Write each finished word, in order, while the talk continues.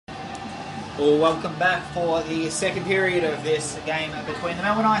Well, welcome back for the second period of this game between the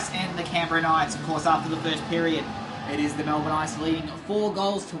Melbourne Ice and the Canberra Knights. Of course, after the first period, it is the Melbourne Ice leading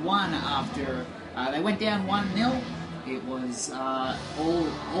 4-1 after they went down 1-0. It was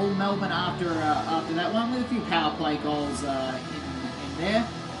all Melbourne after that one, with a few power play goals in there.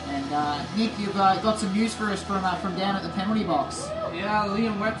 And Nick, you've got some news for us from down at the penalty box. Yeah,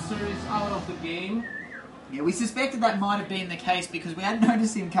 Liam Webster is out of the game. Yeah, we suspected that might have been the case because we hadn't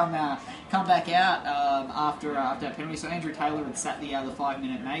noticed him come back out after that penalty. So Andrew Taylor had sat the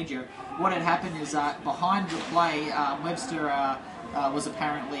 5-minute major. What had happened is behind the play, Webster was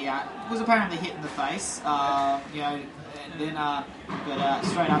apparently hit in the face. And then but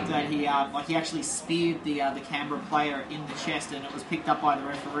straight after that, he actually speared the Canberra player in the chest, and it was picked up by the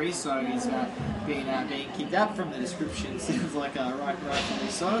referee. So he's being kicked out from the description. Sounds like rightfully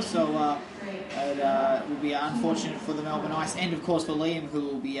so. So it will be unfortunate for the Melbourne Ice, and of course for Liam, who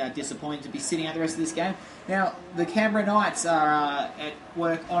will be disappointed to be sitting out the rest of this game. Now the Canberra Knights are at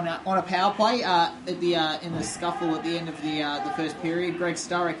work on a power play in the scuffle at the end of the first period. Greg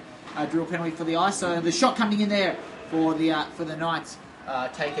Sturrock drew a penalty for the Ice. So the shot coming in there for the Knights,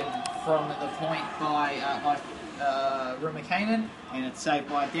 taken from the point by Rumakainen, and it's saved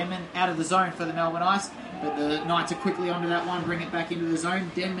by Denman. Out of the zone for the Melbourne Ice, but the Knights are quickly onto that one, bring it back into the zone.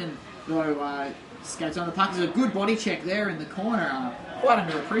 Denman, though, skates on the puck. There's a good body check there in the corner, quite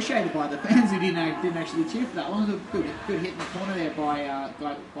underappreciated by the fans who didn't actually cheer for that one. It was a good hit in the corner there by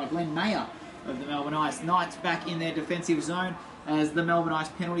Glenn Mayer of the Melbourne Ice. Knights back in their defensive zone as the Melbourne Ice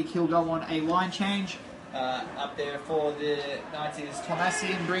penalty kill go on a line change. Up there for the Knights is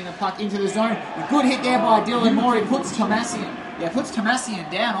Tomasian, bring the puck into the zone. A good hit there by Dylan Moore. He puts Tomasian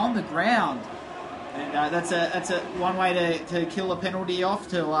down on the ground, and that's a one way to kill a penalty off,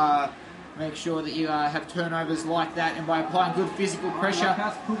 to make sure that you have turnovers like that, and by applying good physical pressure.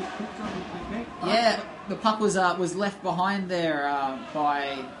 Yeah, the puck was left behind there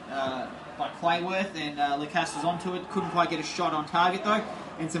by Clayworth, and Lacasse was onto it. Couldn't quite get a shot on target though,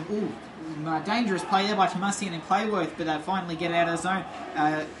 and some dangerous play there by Tomasian and Clayworth, but they finally get out of the zone.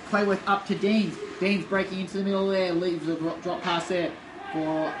 Clayworth up to Deans. Deans breaking into the middle there, leaves a drop pass there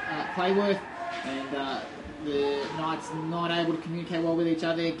for Clayworth, and the Knights not able to communicate well with each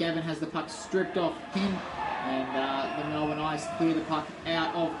other. Gavin has the puck stripped off him, and the Melbourne Ice clear the puck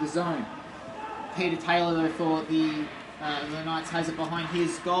out of the zone. Peter Taylor, though, for the Knights has it behind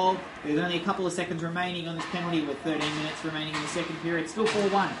his goal. There's only a couple of seconds remaining on this penalty, with 13 minutes remaining in the second period. Still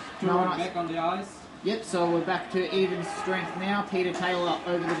 4-1. Back on the ice. Yep, so we're back to even strength now. Peter Taylor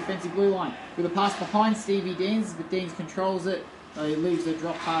over the defensive blue line with a pass behind Stevie Deans, but Deans controls it. He leaves the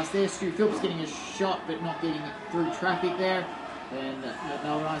drop pass there. Stu Phillips getting a shot, but not getting it through traffic there. And the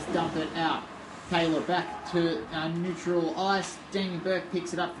Melbourne Ice dump it out. Taylor back to neutral ice. Damien Burke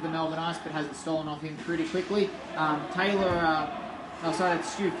picks it up for the Melbourne Ice, but has it stolen off him pretty quickly. It's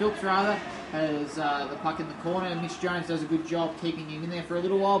Stu Phillips rather, has the puck in the corner. Mitch Jones does a good job keeping him in there for a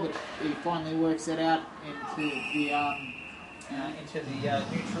little while, but he finally works it out into the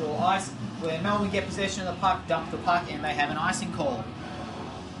neutral ice, where Melbourne get possession of the puck, dump the puck, and they have an icing call.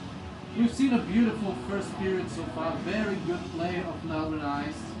 We've seen a beautiful first period so far. Very good play of Melbourne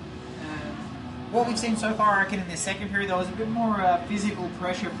Ice. What we've seen so far, I reckon, in the second period, there was a bit more physical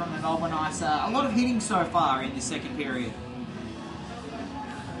pressure from the Melbourne Ice. A lot of hitting so far in the second period.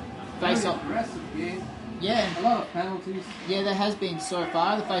 Face-off. Aggressive game. Yeah. A lot of penalties. Yeah, there has been so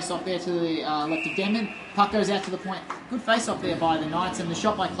far. The face-off there to the left of Denman. Puck goes out to the point. Good face-off there by the Knights, and the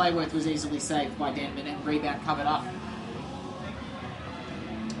shot by Clayworth was easily saved by Denman, and rebound covered up.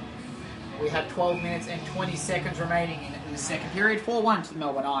 We have 12 minutes and 20 seconds remaining in the second period. 4-1 to the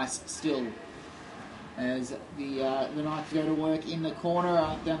Melbourne Ice still, as the Knights go to work in the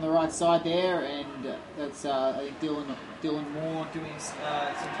corner down the right side there, and that's I think Dylan Moore doing some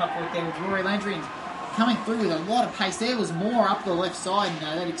tough work there with Rory Landry, and coming through with a lot of pace. There was more up the left side, and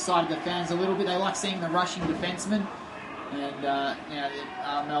that excited the fans a little bit. They like seeing the rushing defenseman, and the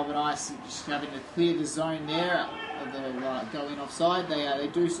Melbourne Ice just having to clear the zone there. They'll go in offside. They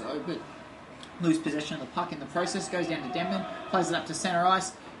do so, but lose possession of the puck in the process. Goes down to Denman, plays it up to centre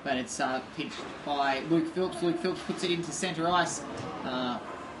ice, but it's pitched by Luke Phillips. Luke Phillips puts it into centre ice,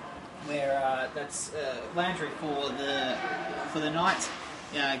 where that's Landry for the Knights.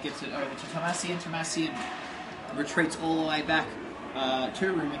 Gets it over to Tomasian. Tomasian retreats all the way back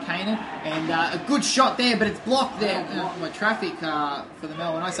to Rumakainen, and a good shot there, but it's blocked there by traffic for the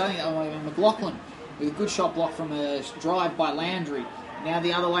Melbourne Ice. I think McLaughlin with a good shot blocked from a drive by Landry. Now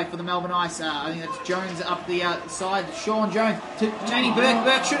the other way for the Melbourne Ice. I think that's Jones up the side. Sean Jones to Jamie Burke.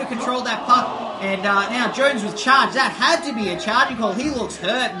 Burke should have controlled that puck. And now Jones was charged. That had to be a charging call. He looks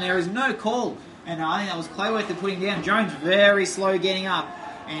hurt and there is no call. And I think that was Clayworth that put him down. Jones very slow getting up.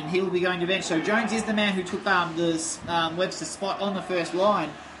 And he'll be going to bench. So Jones is the man who took the Webster spot on the first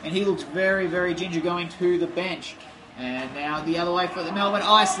line. And he looks very, very ginger going to the bench. And now the other way for the Melbourne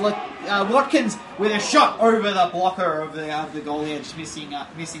Ice. Watkins with a shot over the blocker of the goal here, just missing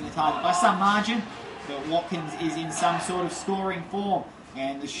the target by some margin. But Watkins is in some sort of scoring form.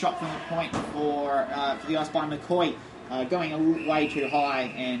 And the shot from the point for the Ice by McCoy going way too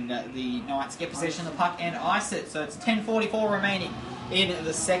high. And the Knights get possession of the puck and ice it. So it's 10:44 remaining in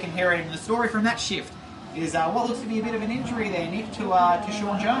the second period. And the story from that shift is what looks to be a bit of an injury there, Nick, to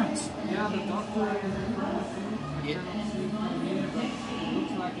Sean Jones. Yeah, the doctor looks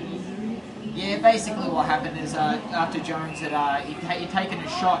like an injury. Yeah, basically what happened is after Jones he'd taken a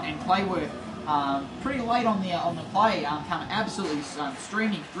shot and Clayworth pretty late on the play come absolutely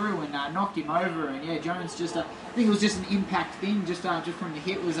streaming through and knocked him over. And yeah, Jones just I think it was just an impact thing, just from the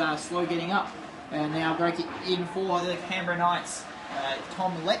hit was slow getting up. And now break it in for the Canberra Knights,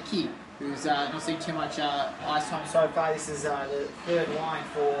 Tom Letke, who's not seen too much ice time so far. This is the third line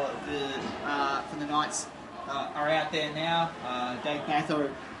for the Knights are out there now. Dave Batho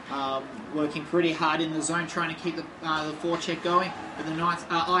working pretty hard in the zone, trying to keep the forecheck going. But the Knights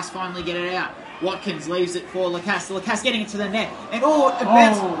Ice finally get it out. Watkins leaves it for Lacasse. Lacasse getting it to the net, and it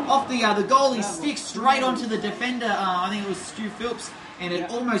bounced off the goalie's stick straight onto the defender. I think it was Stu Phillips, and it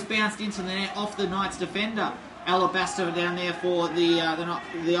almost bounced into the net off the Knights defender. Alabaster down there for the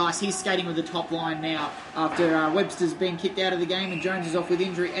Ice. He's skating with the top line now after Webster's been kicked out of the game and Jones is off with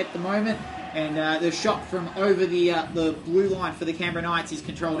injury at the moment. And the shot from over the blue line for the Canberra Knights is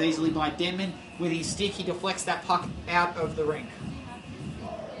controlled easily by Denman. With his stick, he deflects that puck out of the rink.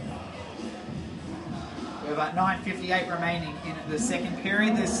 We have about 9:58 remaining in the second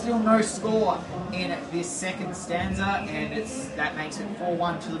period. There's still no score in this second stanza, and that makes it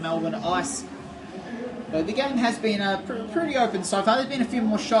 4-1 to the Melbourne Ice. The game has been pretty open so far. There's been a few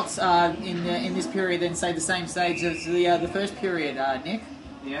more shots in this period than, say, the same stage as the first period, Nick.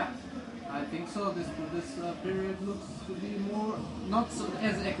 Yeah, I think so. This period looks to be more, not so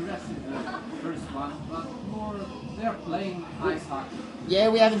as aggressive as the first one, but more, they're playing ice hockey. Yeah,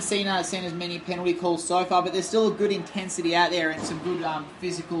 we haven't seen as many penalty calls so far, but there's still a good intensity out there and some good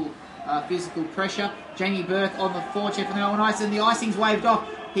physical pressure. Jamie Burke on the forecheck for the Melbourne Ice, and the icing's waved off.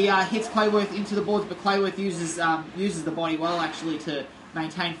 He hits Clayworth into the boards, but Clayworth uses the body well actually to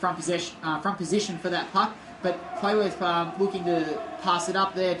maintain front position for that puck. But Clayworth looking to pass it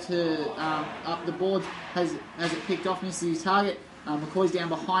up there to up the boards has it picked off, misses his target. McCoy's down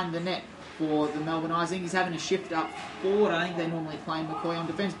behind the net for the Melbourne Ice. I think he's having a shift up forward. I think they normally play McCoy on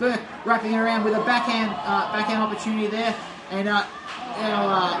defence. Burke wrapping it around with a backhand opportunity there, and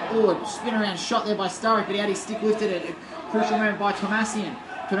spin around shot there by Sturrock, but he had his stick lifted at a crucial moment by Tomasian.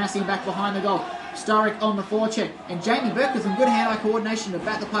 Tomasian back behind the goal. Sturrock on the forecheck, and Jamie Burke with some good hand-eye coordination to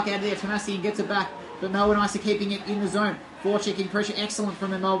bat the puck out of there. Tomasian gets it back, but Melbourne Ice are keeping it in the zone. Forechecking pressure, excellent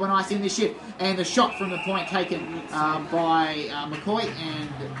from the Melbourne Ice in this shift, and the shot from the point taken by McCoy, and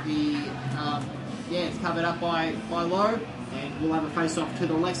it's covered up by Lowe, and we'll have a face-off to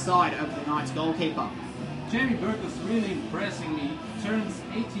the left side of the Knights goalkeeper. Jamie Burke is really impressing me. He turns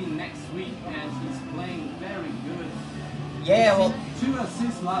 18 next week, and he's playing very good. Yeah, well, 2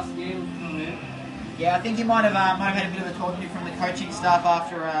 assists last game from him. Yeah, I think he might have had a bit of a talking to from the coaching staff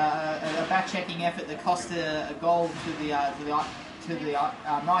after a back-checking effort that cost a goal to the Knights.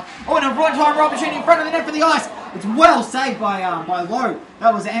 Oh, and a right-time opportunity in front of the net for the Ice. It's well saved by Lowe.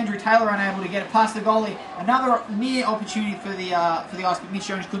 That was Andrew Taylor unable to get it past the goalie. Another near opportunity for the Ice, but Mitch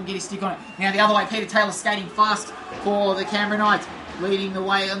Jones couldn't get his stick on it. Now the other way, Peter Taylor skating fast for the Canberra Knights, leading the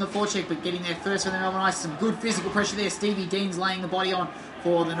way on the forecheck, but getting there first for the Melbourne Ice. Some good physical pressure there. Stevie Dean's laying the body on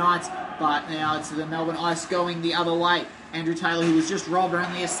for the Knights, but now it's the Melbourne Ice going the other way. Andrew Taylor, who was just robbed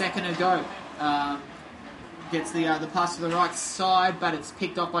only a second ago, gets the pass to the right side, but it's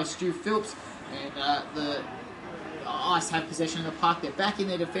picked up by Stu Phillips, and the Ice have possession of the puck. They're back in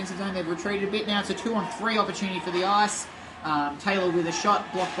their defensive zone. They've retreated a bit now. It's a 2-on-3 opportunity for the Ice. Taylor with a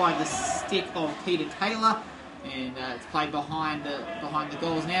shot blocked by the stick of Peter Taylor, and it's played behind the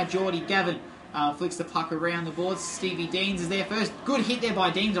goals now. Geordie Gavin flicks the puck around the boards. Stevie Deans is there first. Good hit there by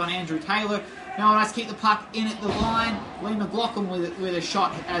Deans on Andrew Taylor. Now Nice keep the puck in at the line. Lee McLaughlin with a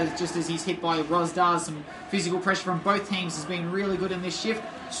shot just as he's hit by Rosdars. Some physical pressure from both teams has been really good in this shift.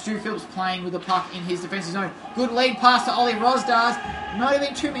 Stu Phillips playing with the puck in his defensive zone. Good lead pass to Ollie Rosdars. Not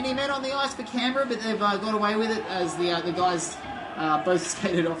even too many men on the ice for Canberra, but they've got away with it as the guys both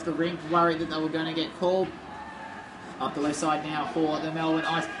skated off the rink, worried that they were going to get called. Up the left side now for the Melbourne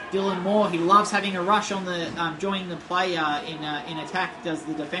Ice. Dylan Moore, he loves having a rush on the joining the play in attack, does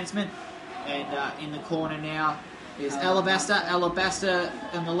the defenseman. And in the corner now is Alabaster. Alabaster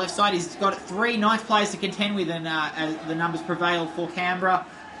on the left side. He's got 3 Knights players to contend with, and as the numbers prevailed for Canberra.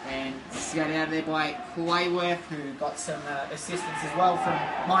 And skated out of there by Clayworth, who got some assistance as well from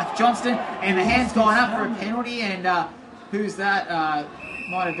Mike Johnston. And the hand's gone up for a penalty. And who's that?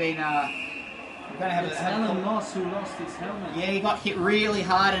 Might have been... we're going to have Alan Moss, who lost his helmet. Yeah, he got hit really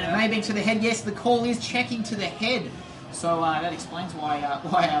hard, and it may have been to the head. Yes, the call is checking to the head. So that explains why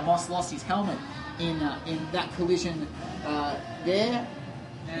Moss lost his helmet in that collision there.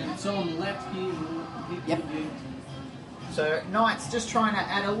 And it's on left heel. Yep. So Knights just trying to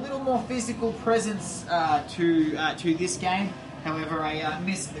add a little more physical presence to this game. However, I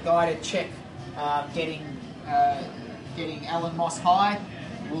missed the guided check getting Alan Moss high.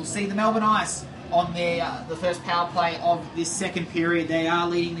 We'll see the Melbourne Ice on the first power play of this second period. They are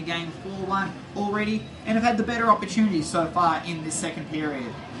leading the game 4-1 already and have had the better opportunities so far in this second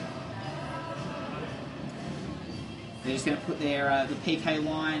period. They're just going to put their the PK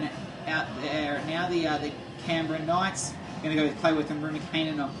line out there now. The Canberra Knights are going to go with Clayworth and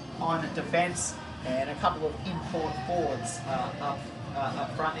Rumikainen on defence, and a couple of import forwards up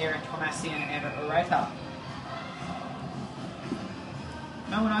front there, and Tomasian and Areta.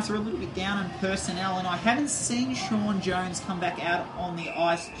 Melbourne Ice are a little bit down in personnel, and I haven't seen Sean Jones come back out on the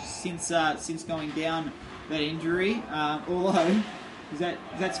ice since going down that injury. Although, does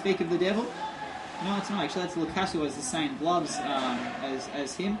that speak of the devil? No, it's not. Actually, that's Lucasso who has the same gloves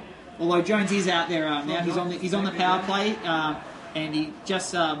as him. Although Jones is out there now, he's on the power play, and he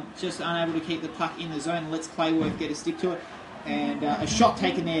just unable to keep the puck in the zone. Lets Clayworth get a stick to it. And a shot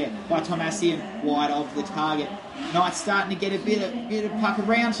taken there by Tomasian wide of the target. Knights starting to get a bit of puck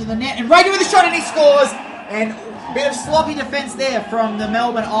around to the net, and Rager with a shot, and he scores. And a bit of sloppy defence there from the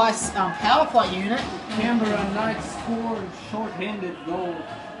Melbourne Ice power play unit. Canberra Knights scored short-handed goal.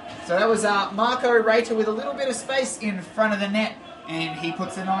 So that was Marco Rater with a little bit of space in front of the net, and he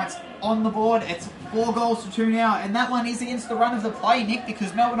puts the Knights on the board. It's 4-2 now, and that one is against the run of the play, Nick,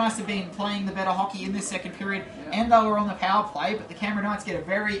 because Melbourne Ice have been playing the better hockey in this second period, and they were on the power play, but the Canberra Knights get a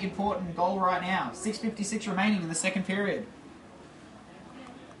very important goal right now. 6:56 remaining in the second period.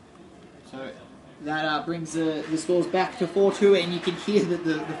 So that brings the scores back to 4-2, and you can hear that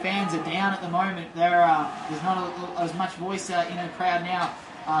the fans are down at the moment. There's not as much voice in the crowd now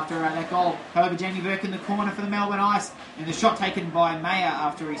after that goal. However, Jamie Burke in the corner for the Melbourne Ice, and the shot taken by Mayer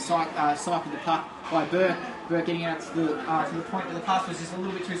after he cycled the puck by Burke. Burke getting out to the point where the pass was just a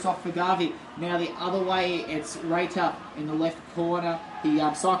little bit too soft for Garvey. Now the other way, it's Rater in the left corner. He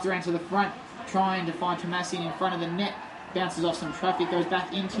cycles around to the front, trying to find Tomasian in front of the net. Bounces off some traffic, goes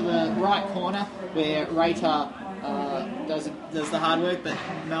back into the right corner where Rater does the hard work, but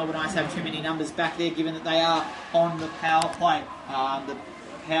Melbourne Ice have too many numbers back there given that they are on the power play. The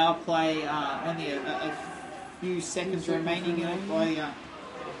power play only a few seconds remaining in it by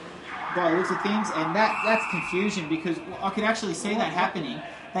the looks of things, and that's confusion, because I could actually see that happening.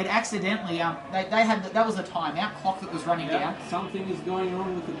 They'd accidentally that was a timeout clock that was running down. Something is going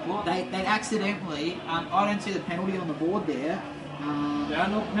on with the clock. They'd accidentally I don't see the penalty on the board there. There are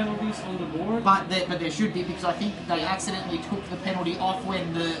no penalties on the board, but there should be, because I think they accidentally took the penalty off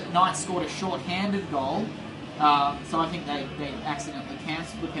when the Knights scored a short-handed goal. So I think they accidentally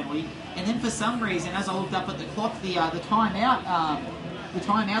cancelled the penalty. And then for some reason, as I looked up at the clock, the timeout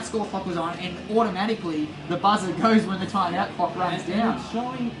score clock was on, and automatically the buzzer goes when the timeout clock runs down. It's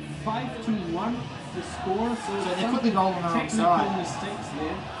showing 5-1 the score, so they put the goal on the wrong side. Technical mistakes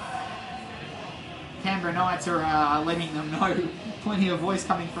there. Canberra Knights are letting them know, plenty of voice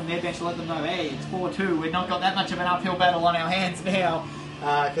coming from their bench to let them know, hey, it's 4-2. We've not got that much of an uphill battle on our hands now,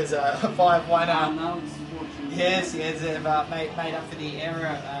 because 5-1. Now it's 4-2. Yes, they've made up for the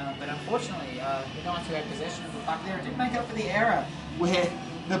error, but unfortunately, the Knights who had possession of the puck there didn't make up for the error, where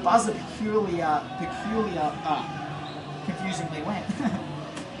the buzzer confusingly went.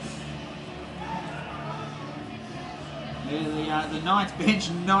 The Knights bench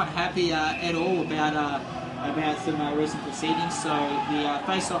not happy at all about some recent proceedings. So the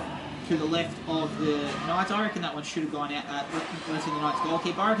face-off to the left of the Knights, I reckon that one should have gone out to the Knights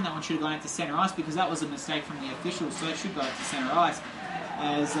goalkeeper. I reckon that one should have gone out to centre ice, because that was a mistake from the officials, so it should go out to centre ice.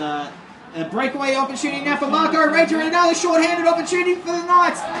 As a breakaway opportunity now for Marco Rager, and another short-handed opportunity for the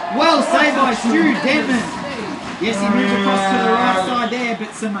Knights. Well saved by Stu Denman. Yes, he moved across to the right side there,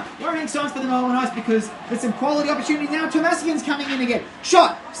 but some warning signs for the Melbourne Ice because there's some quality opportunity now. Tomasian's coming in again.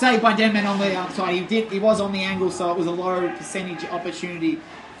 Shot! Saved by Denman on the outside. He was on the angle, so it was a low percentage opportunity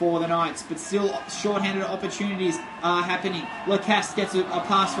for the Knights, but still short-handed opportunities are happening. Lacasse gets a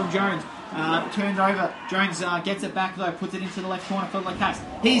pass from Jones. Turned over. Jones gets it back though, puts it into the left corner for Lacasse.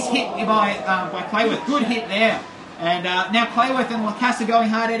 He's hit by Clayworth. Good hit there. And now Clayworth and Lacasse are going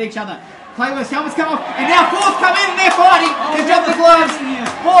hard at each other. Clayworth's helmet's come off, and now Forth come in and they're fighting. They've dropped the gloves.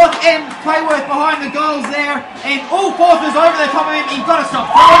 Forth and Clayworth behind the goals there, and Forth is over the top of him. He's got to stop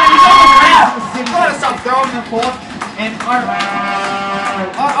throwing him. He's on the ground. He's got to stop throwing him, Forth. And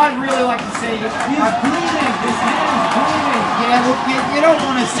I'd really like to see. He's bleeding. His hand's bleeding. Yeah, look, you don't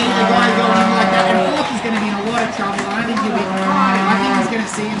want to see the guy going in like that. And Forth is going to be in a lot of trouble. I don't think he'll be fine. I think he's going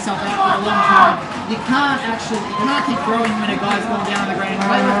to see himself out for a long time. You can't keep throwing when a guy's gone down on the ground.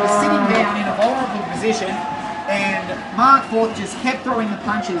 Clayworth was sitting down in a vulnerable position, and Mark Forth just kept throwing the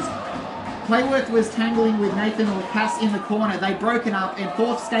punches. Clayworth was tangling with Nathan Lacasse in the corner. They broken up, and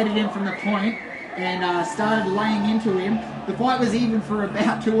Forth skated in from the point and started laying into him. The fight was even for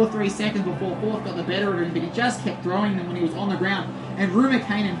about 2 or 3 seconds before Forth got the better of him, but he just kept throwing them when he was on the ground. And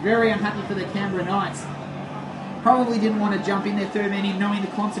Rumakainen, very unhappy for the Canberra Knights, probably didn't want to jump in there third man, knowing the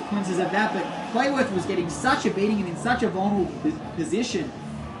consequences of that, but Clayworth was getting such a beating and in such a vulnerable position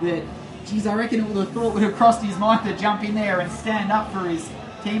that, geez, I reckon the thought would have crossed his mind to jump in there and stand up for his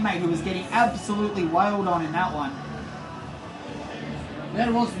teammate who was getting absolutely wailed on in that one.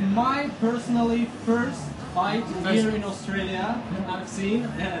 That was my personally first fight here in Australia I've seen.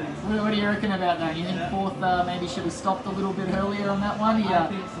 And what do you reckon about that? You think Forth maybe should have stopped a little bit earlier on that one? I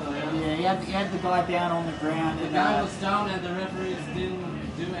think so, yeah. Yeah, he had the guy down on the ground. The guy was down and the referees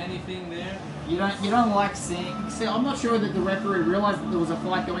didn't do anything there. You don't like seeing... See, I'm not sure that the referee realised that there was a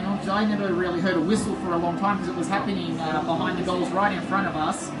fight going on, because I never really heard a whistle for a long time because it was happening behind the goals right in front of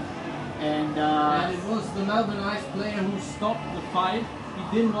us. And it was the Melbourne Ice player who stopped the fight.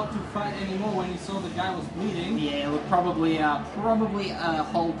 He didn't want to fight anymore when he saw the guy was bleeding. Yeah, look, probably a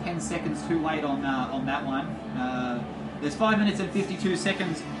whole 10 seconds too late on that one. There's 5 minutes and 52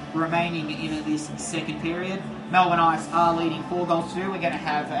 seconds remaining in this second period. Melbourne Ice are leading 4-2. We're going to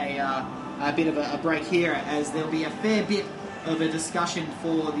have a bit of a break here, as there'll be a fair bit of a discussion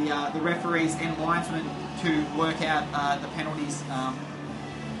for the referees and linesmen to work out the penalties.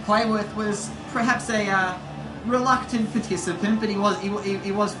 Clayworth was perhaps a reluctant participant, but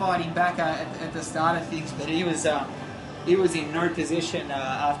he was fighting back at the start of things. But he was in no position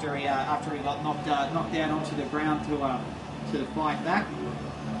after he got knocked down onto the ground to fight back.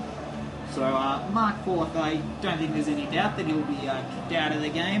 So Mark Forth, I don't think there's any doubt that he'll be kicked out of the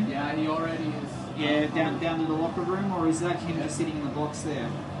game. Yeah, he already is. Yeah, down to the locker room, or is that him just sitting in the box there?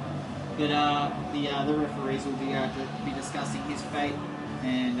 But the referees will be discussing his fate.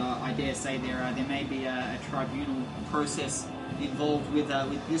 And I dare say there may be a tribunal process involved with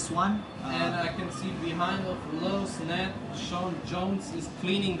this one. And I can see behind of Lowe's net, Sean Jones is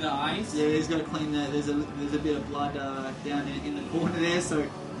cleaning the ice. Yeah, he's got to clean that. There's a bit of blood down in the corner there, so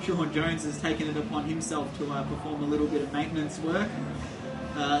Sean Jones has taken it upon himself to perform a little bit of maintenance work.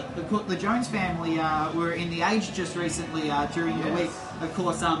 The Jones family were in the Age just recently during the week. Of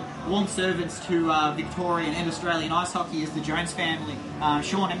course, long servants to Victorian and Australian ice hockey is the Jones family.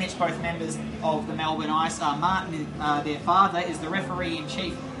 Sean and Mitch, both members of the Melbourne Ice. Martin, their father, is the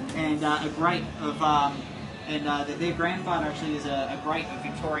referee-in-chief and a great of... their grandfather actually is a great of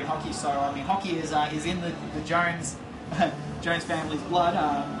Victorian hockey. So, I mean, hockey is in the Jones Jones family's blood.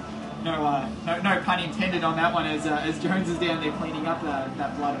 No pun intended on that one, as Jones is down there cleaning up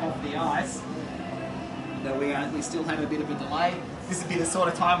that blood off the ice. Though we still have a bit of a delay. This would be the sort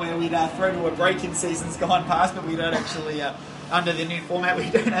of time where we'd throw to a break in seasons gone past, but we don't actually, under the new format, we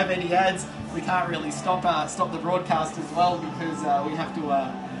don't have any ads. We can't really stop the broadcast as well, because we have to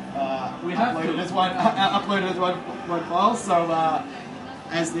upload it as one file. So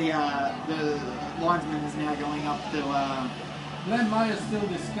as the linesman is now going up to... Glenn Myers still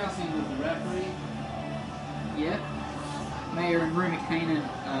discussing with the referee. Yeah. Mayer and Rumakainen.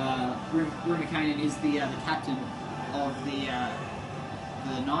 Rumakainen is the captain of the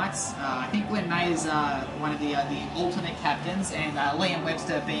Knights. I think Glenn Mayer's one of the alternate captains, and Liam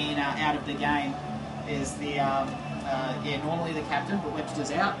Webster being out of the game is the normally the captain, but Webster's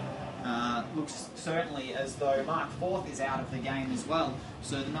out. Looks certainly as though Mark Forth is out of the game as well.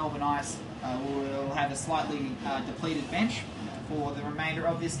 So the Melbourne Ice will have a slightly depleted bench for the remainder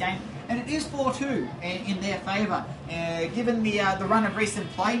of this game, and it is 4-2 in their favour. Given the run of recent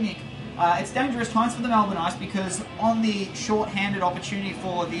play, Nick, it's dangerous times for the Melbourne Ice because on the short-handed opportunity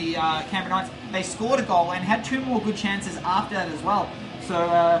for the Canberra Knights, they scored a goal and had 2 more good chances after that as well. So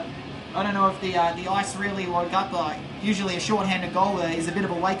I don't know if the Ice really woke up. Usually a short-handed goal is a bit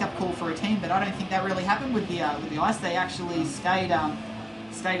of a wake-up call for a team, but I don't think that really happened with the Ice. They actually stayed a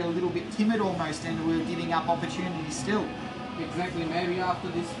little bit timid almost and were giving up opportunities still. Exactly, maybe after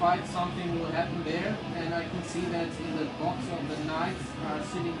this fight something will happen there, and I can see that in the box of the Knights are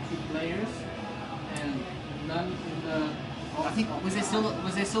sitting 2 players and none in the... I think was there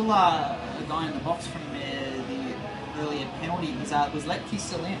still a guy in the box from the earlier penalty? Was Lepke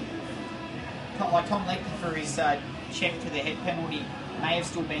still in? Tom Lepke for his check to the head penalty may have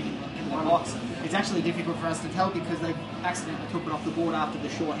still been in the box. It's actually difficult for us to tell because they accidentally took it off the board after the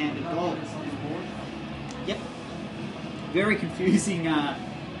short-handed goal. Yep. Very confusing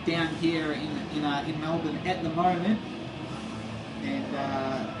down here in Melbourne at the moment, and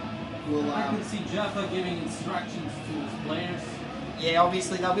I can see Jaffa giving instructions to his players. Yeah,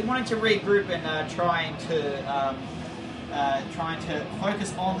 obviously they'll be wanting to regroup and trying to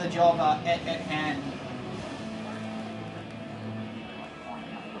focus on the job at hand.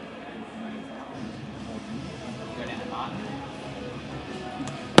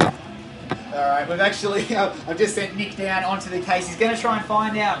 Alright, we've actually, I've just sent Nick down onto the case. He's going to try and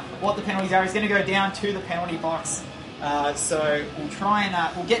find out what the penalties are. He's going to go down to the penalty box. So we'll try and,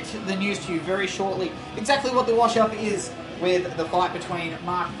 we'll get to the news to you very shortly. Exactly what the wash-up is with the fight between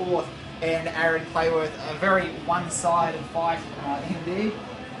Mark Forth and Aaron Clayworth. A very one-sided fight indeed.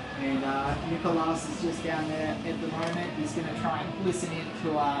 And Nicholas is just down there at the moment. He's going to try and listen in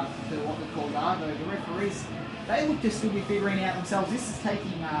to what the calls are. The referees, they look to still be figuring out themselves. This is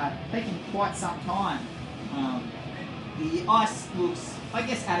taking quite some time. The ice looks, I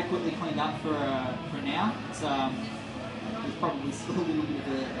guess, adequately cleaned up for now. It's, there's probably still a little bit of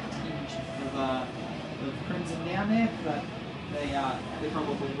a tinge of crimson down there, but they're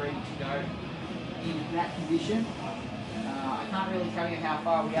probably ready to go in that condition. I can't really tell you how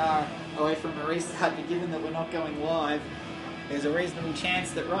far we are away from a restart, but given that we're not going live, there's a reasonable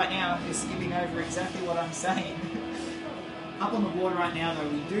chance that right now you're skipping over exactly what I'm saying. Up on the board right now, though,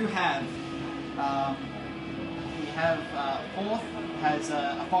 we do have Forth has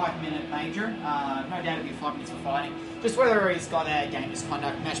a 5-minute major. No doubt it'll be 5 minutes of fighting. Just whether he's got a game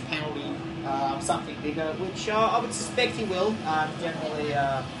misconduct, match penalty, something bigger, which I would suspect he will. Generally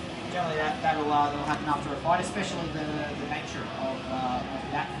that'll happen after a fight, especially the nature of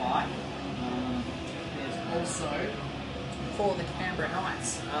that fight. There's also for the Canberra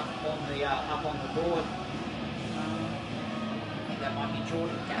Knights up on the board. I think that might be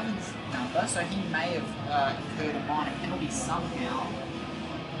Jordan Gavin's number, so he may have incurred a minor penalty somehow.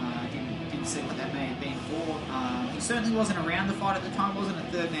 Didn't see what that may have been for. He certainly wasn't around the fight at the time, wasn't a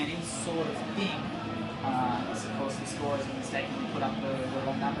third man in sort of thing. Of course, the scorers have mistakenly put up the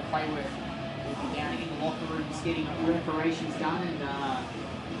wrong number. Clayworth will be down in the locker rooms getting reparations done, and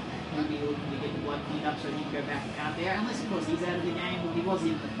maybe looking to get the blood cleaned up so he can go back out there. Unless, of course, he's out of the game. Well, he was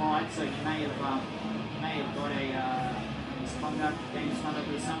in the fight, so he may have got a game misconduct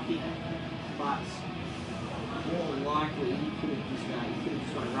or something. But more likely, he could have just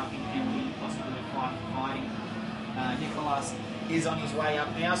got a roughing penalty, possibly a fight for fighting. Nicholas is on his way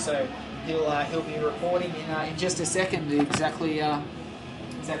up now, so he'll be reporting in just a second exactly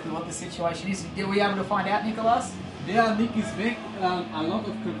what the situation is. Were we able to find out, Nicholas? Yeah, Nick is back. A lot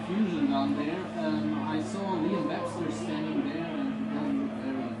of confusion down there. I saw Liam Webster standing there and he doesn't look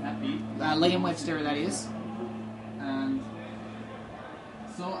very happy. Liam Webster, that is. And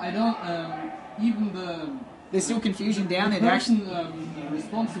so I don't even there's still confusion down there. The person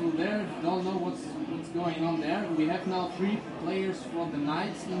responsible there don't know what's going on there. We have now 3 players for the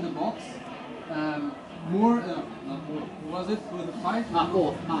Knights in the box. Who was it for the fight? Mark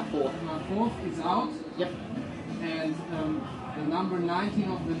Forth. Mark Forth is out. Yep. And the number 19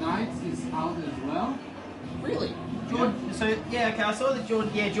 of the Knights is out as well. Really? Jordan. Yeah. So yeah, okay. I saw that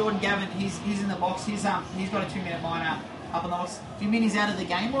Jordan Gavin. He's in the box. He's got a 2-minute minor up on the box. Do you mean he's out of the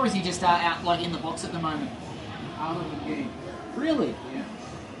game, or is he just out like in the box at the moment? Out of the game. Really?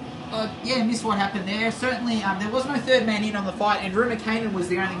 Yeah. Missed what happened there. Certainly, there was no third man in on the fight, and Drew McCain was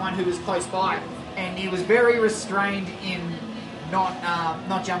the only one who was close by, and he was very restrained in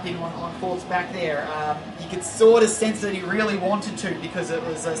not jumping on Forth's back there. You could sort of sense that he really wanted to because it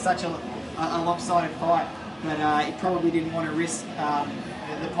was such a lopsided fight, but he probably didn't want to risk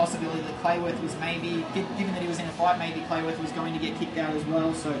the possibility that Clayworth was maybe, given that he was in a fight, maybe Clayworth was going to get kicked out as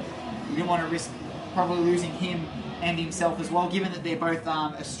well, so he didn't want to risk probably losing him and himself as well, given that they're both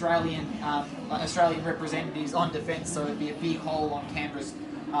Australian Australian representatives on defence, so it'd be a big hole on Canberra's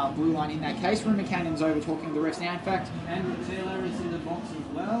blue line in that case. Rumer Cannon's over talking to the refs now. In fact, Andrew Taylor is in the box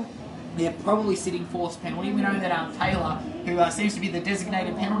as well. They're probably sitting forced penalty. We know that Taylor, who seems to be the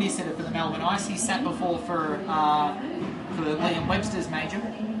designated penalty sitter for the Melbourne Ice, he sat before for Liam Webster's major.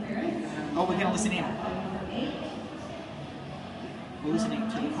 Oh, we're going to listen in. We're listening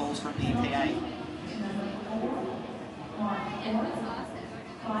to the calls from the PA.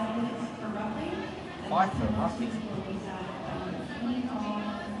 5 for roughly.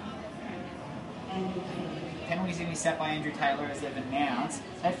 Penalties going to be set by Andrew Taylor as they've announced.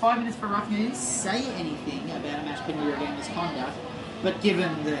 At 5 minutes for roughing, he didn't say anything about a match penalty or game misconduct, but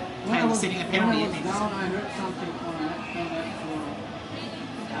given that Taylor sitting a penalty, it means... down, I heard something on a match penalty for...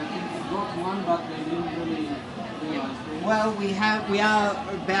 I think they got one, but they didn't really realise. Well, we are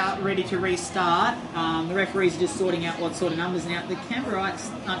about ready to restart. The referees are just sorting out what sort of numbers now. The Canberra Knights,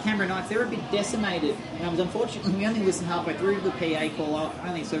 they're a bit decimated. Unfortunately, we only listened halfway through the PA call. I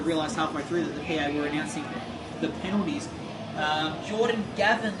only sort of realised halfway through that the PA were announcing the penalties. Jordan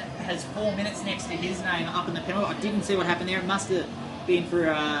Gavin has 4 minutes next to his name up in the penalty. I didn't see what happened there. It must have been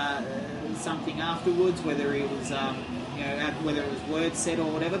for something afterwards, whether it was whether it was word said or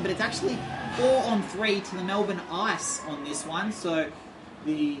whatever. But it's actually 4-on-3 to the Melbourne Ice on this one. So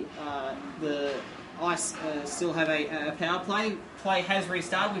the Ice still have a power play. Play has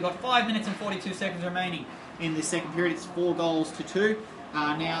restarted. We've got 5 minutes and 42 seconds remaining in the second period. It's 4-2.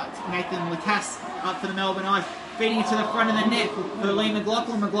 Now it's Nathan Lacasse up for the Melbourne Ice, feeding it to the front of the net for Lee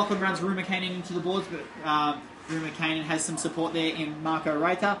McLaughlin. McLaughlin runs Rumer Cannon into the boards, but Rumer Cannon has some support there in Marco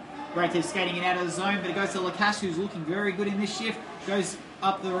Reiter. Reiter's skating it out of the zone, but it goes to Lacasse, who's looking very good in this shift. Goes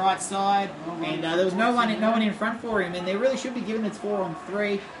up the right side, and there was no one in front for him, and they really should be given it's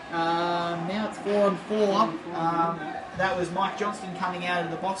 4-on-3. Now it's 4-on-4. That was Mike Johnston coming out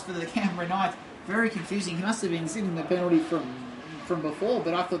of the box for the Canberra Knights. Very confusing. He must have been sitting the penalty from before,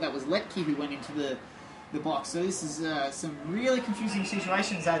 but I thought that was Letke who went into the box. So this is some really confusing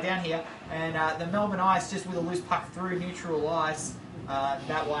situations down here, and the Melbourne Ice just with a loose puck through neutral ice.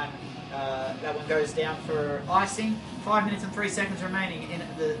 That one goes down for icing. 5 minutes and 3 seconds remaining in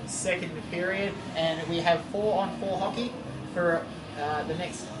the second period, and we have 4-on-4 hockey for the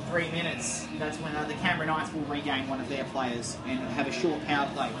next 3 minutes. That's when the Canberra Knights will regain one of their players and have a short power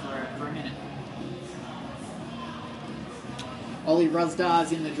play for a minute. Ollie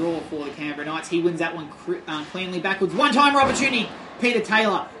Rosdar's in the draw for the Canberra Knights. He wins that one cleanly backwards. One-timer opportunity. Peter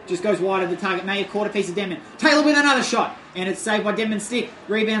Taylor just goes wide of the target. May have caught a piece of Denman. Taylor with another shot. And it's saved by Denman's stick.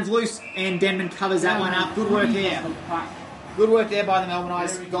 Rebounds loose. And Denman covers that one up. Good work there. Good work there by the Melbourne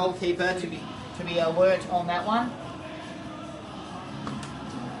Ice goalkeeper to be alert on that one.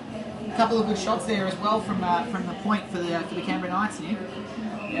 A couple of good shots there as well from the point for the Canberra Knights, Nick.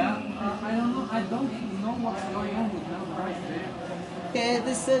 Yeah, I don't know what's going on with Melbourne Ice there. Yeah,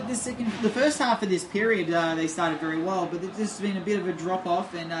 the first half of this period they started very well, but this has been a bit of a drop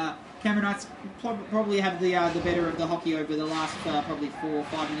off, and Canberra Knights probably have the better of the hockey over the last probably 4 or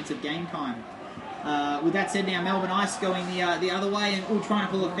 5 minutes of game time. With that said, now Melbourne Ice going the other way, and trying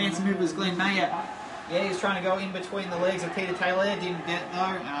to pull a fancy move was Glenn Mayer. Yeah, he was trying to go in between the legs of Peter Taylor. Didn't get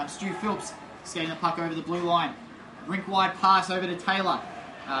though. Stu Phillips skating the puck over the blue line. Rink wide pass over to Taylor.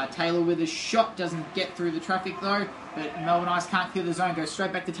 Taylor with a shot doesn't get through the traffic though, but Melbourne Ice can't clear the zone. Goes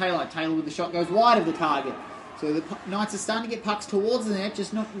straight back to Taylor. Taylor with the shot goes wide of the target. So the Knights are starting to get pucks towards the net,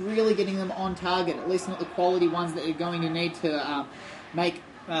 just not really getting them on target. At least not the quality ones that they're going to need to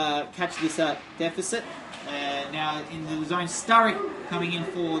catch this deficit. Now in the zone, Sturrock coming in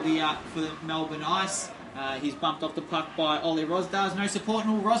for the Melbourne Ice. He's bumped off the puck by Ollie Rosdars. No support,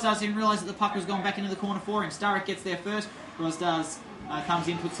 and Rosdars didn't realise that the puck was going back into the corner for him. Sturrock gets there first. Rosdars comes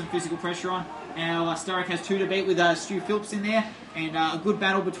in, puts some physical pressure on. Now Sturrock has 2 to beat with Stu Phillips in there, and a good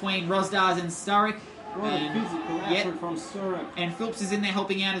battle between Rosdars and Sturrock. What a physical effort from Sturrock. And Phillips is in there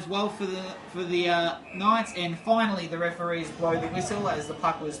helping out as well for the Knights. And finally, the referees blow the whistle as the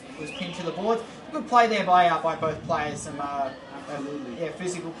puck was pinned to the boards. Good play there by both players. Some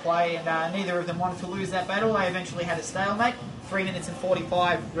physical play, and neither of them wanted to lose that battle. They eventually had a stalemate. 3 minutes and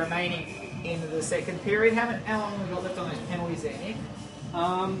 45 remaining in the second period. How long have we got left on those penalties there, Nick?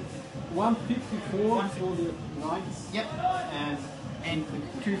 154 for the Knights. Yep. And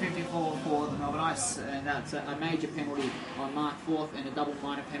 254 for the Melbourne Ice, and that's a major penalty on Mark Forth and a double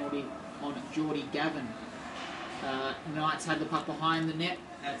minor penalty on Geordie Gavin. Knights had the puck behind the net.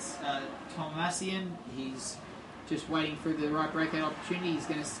 That's Tom Massian. He's just waiting for the right breakout opportunity. He's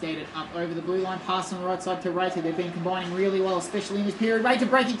going to skate it up over the blue line, pass on the right side to Rater. They've been combining really well, especially in this period. Rater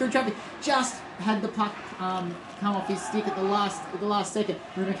breaking through traffic, just had the puck come off his stick at the last second.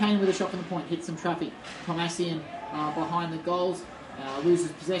 Rumakane with a shot from the point, hits some traffic. Tomasian behind the goals,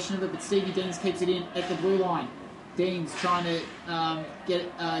 loses possession of it, but Stevie Deans keeps it in at the blue line. Deans trying to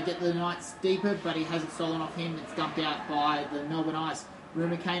get the Knights deeper, but he has it stolen off him. It's dumped out by the Melbourne Ice.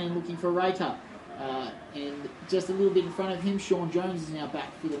 Rumakane looking for Rater. And just a little bit in front of him, Sean Jones is now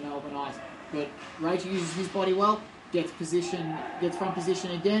back for the Melbourne Ice. But Rater uses his body well, gets front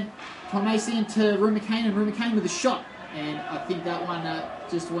position again. Tomasian to Rumakane, and Rumakane with a shot. And I think that one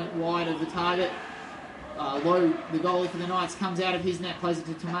just went wide of the target. Low, the goalie for the Knights, comes out of his net, plays it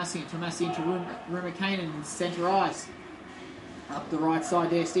to Tomasian. Tomasian to Rumakane in centre ice. Up the right side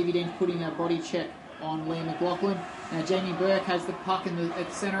there, Stevie Dean putting a body check on Liam McLaughlin. Now Jamie Burke has the puck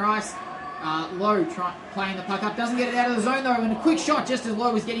at centre ice. Lowe playing the puck up, doesn't get it out of the zone though, and a quick shot just as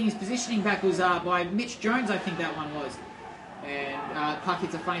Lowe was getting his positioning back was by Mitch Jones, I think that one was. And puck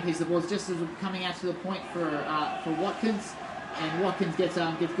hits a funny piece of the ball just as we're coming out to the point for Watkins, and Watkins gets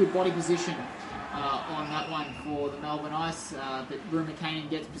good body position on that one for the Melbourne Ice, but Rumakane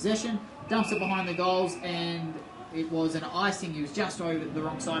gets possession, dumps it behind the goals, and it was an icing. He was just over the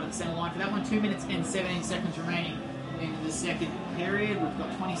wrong side of the centre line for that one. 2 minutes and 17 seconds remaining in the second period. We've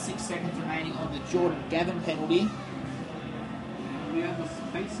got 26 seconds remaining on the Jordan Gavin penalty. We have a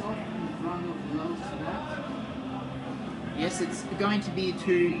face-off in front of Lowe's net. Yes, it's going to be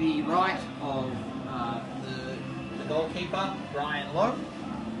to the right of the goalkeeper, Brian Lowe.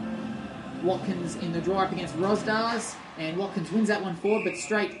 Watkins in the draw up against Rosdars, and Watkins wins that one forward, but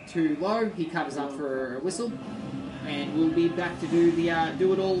straight to Lowe. He covers up for a whistle. And we'll be back to do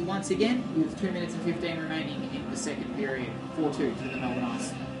it all once again with 2 minutes and 15 remaining in the second period. 4-2 to the Melbourne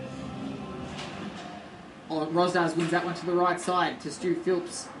Ice. Rosdars wins that one to the right side to Stu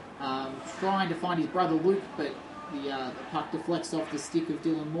Phillips, trying to find his brother Luke, but the puck deflects off the stick of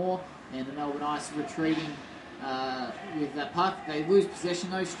Dylan Moore, and the Melbourne Ice retreating with that puck. They lose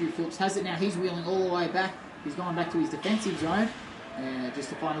possession though. Stu Phillips has it now. He's wheeling all the way back. He's gone back to his defensive zone. Just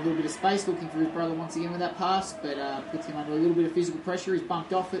to find a little bit of space, looking for his brother once again with that pass, but puts him under a little bit of physical pressure. He's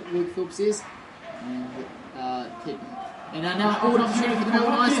bumped off it, Luke Phillips is. And now an opportunity for the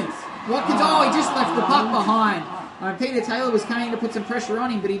Melbourne Ice. Watkins, he just left the puck behind. Peter Taylor was coming to put some pressure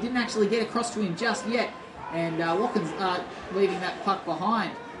on him, but he didn't actually get across to him just yet. And Watkins leaving that puck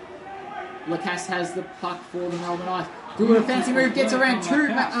behind. Lacasse has the puck for the Melbourne Ice. Doing a fancy move, gets around two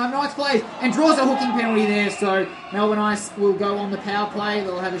Knights players and draws a hooking penalty there. So Melbourne Ice will go on the power play.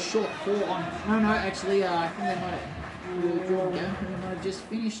 They'll have a short 4 on. I think they might have just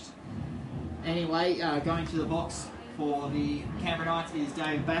finished. Anyway, going to the box for the Canberra Knights is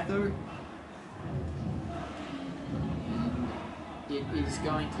Dave Batho. It is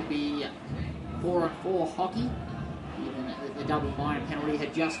going to be 4-on-4 hockey. Even the double minor penalty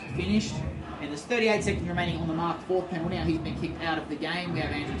had just finished. And there's 38 seconds remaining on the marked fourth penalty. Now he's been kicked out of the game. We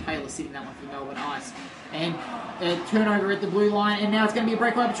have Andrew Taylor sitting that one for Melbourne Ice. And a turnover at the blue line. And now it's going to be a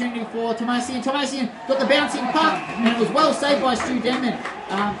breakaway opportunity for Tomasian. Tomasian got the bouncing puck. And it was well saved by Stu Denman.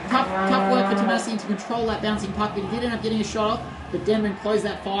 Tough work for Tomasian to control that bouncing puck. But he did end up getting a shot off. But Denman closed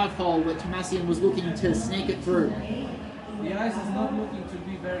that 5-hole. But Tomasian was looking to sneak it through. The Ice is not looking to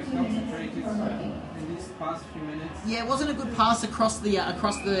be very concentrated in these past few minutes. Yeah, it wasn't a good pass across the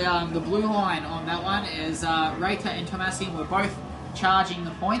blue line on that one, as Rater and Tomasian were both charging the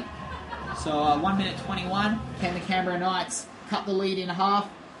point. So 1 minute 21, can the Canberra Knights cut the lead in half,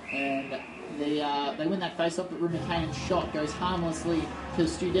 and they win that face-off, but Rumakainen's shot goes harmlessly to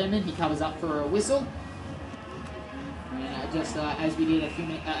Stu Denman. He covers up for a whistle. Just as we did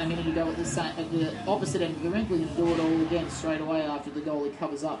a minute ago at the opposite end of the rink, we can do it all again straight away after the goalie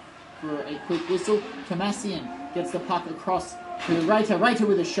covers up for a quick whistle. Tomasian gets the puck across to Rater. Rater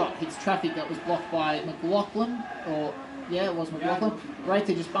with a shot hits traffic that was blocked by McLaughlin. It was McLaughlin.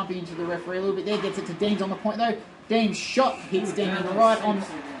 Rater just bumping into the referee a little bit there. Gets it to Deans on the point though. Deans' shot hits Deans right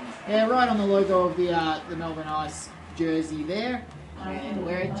on the logo of the Melbourne Ice jersey there. And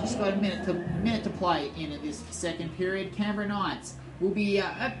we're just got a minute to play in this second period. Canberra Knights will be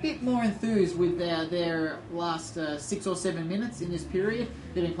a bit more enthused with their last 6 or 7 minutes in this period.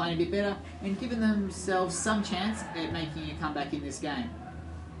 They've been playing a bit better and given themselves some chance at making a comeback in this game.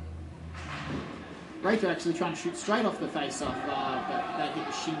 Rater actually trying to shoot straight off the face-off, but that hit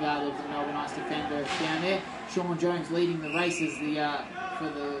the shin guard of the Melbourne Ice defender down there. Sean Jones leading the race for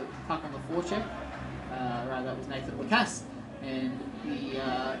the puck on the forecheck. That was Nathan Lacasse. And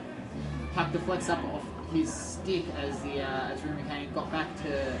the puck deflects up off his stick as Rumakane got back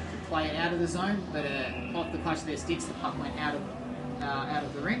to play it out of the zone, but off the clash of their sticks, the puck went out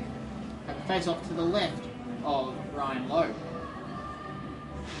of the rink. Have a face off to the left of Ryan Lowe.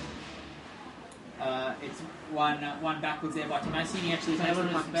 It's one backwards there by Tomasi. He actually takes the Taylor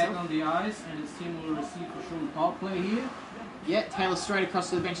puck is back himself. on the ice, and his team will receive for Sean power play here. Yeah, Taylor straight across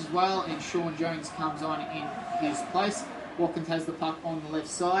to the bench as well, and Sean Jones comes on in his place. Watkins has the puck on the left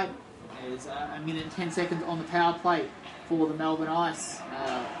side. There's a minute and 10 seconds on the power play for the Melbourne Ice.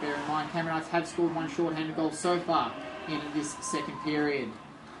 Bear in mind, Canberra Knights have scored one short-handed goal so far in this second period.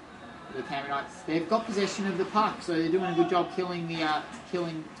 The Canberra Knights, they've got possession of the puck, so they're doing a good job killing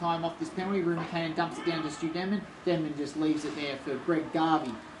time off this penalty. Rumakane dumps it down to Stu Denman. Denman just leaves it there for Greg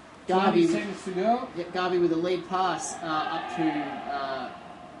Garvey. 20 seconds to go. Garvey with a lead pass up to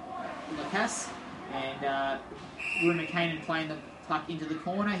Lacasse, and Rumakane playing the puck into the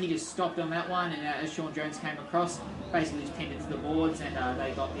corner. He just stopped on that one, and as Sean Jones came across, basically just pinned it to the boards, and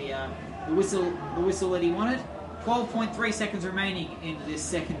they got the whistle that he wanted. 12.3 seconds remaining in this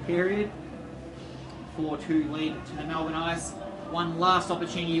second period. 4-2 lead to the Melbourne Ice. One last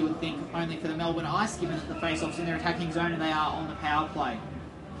opportunity, you would think, only for the Melbourne Ice, given that the face-off's in their attacking zone and they are on the power play.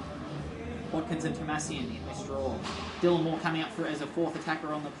 Watkins and Tomasian in this draw. Dylan Moore coming up as a fourth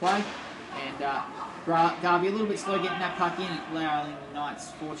attacker on the play. And Garvey a little bit slow getting that puck in, allowing the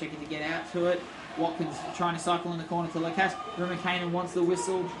Knights forechecker to get out to it. Watkins trying to cycle in the corner to Lacasse. Rumakane wants the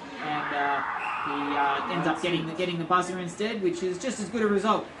whistle, and he ends up getting the buzzer instead, which is just as good a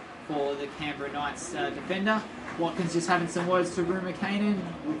result for the Canberra Knights defender. Watkins just having some words to Rumakane,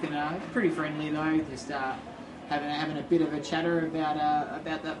 looking pretty friendly though, just having a bit of a chatter about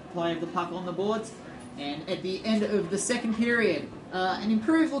that play of the puck on the boards. And at the end of the second period, an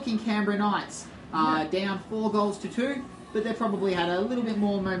improved looking Canberra Knights down 4-2, but they probably had a little bit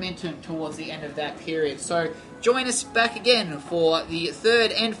more momentum towards the end of that period. So join us back again for the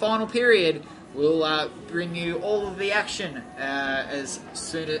third and final period. We'll bring you all of the action as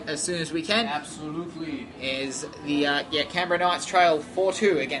soon as we can. Absolutely. As the Canberra Knights trail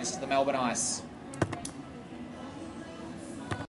 4-2 against the Melbourne Ice.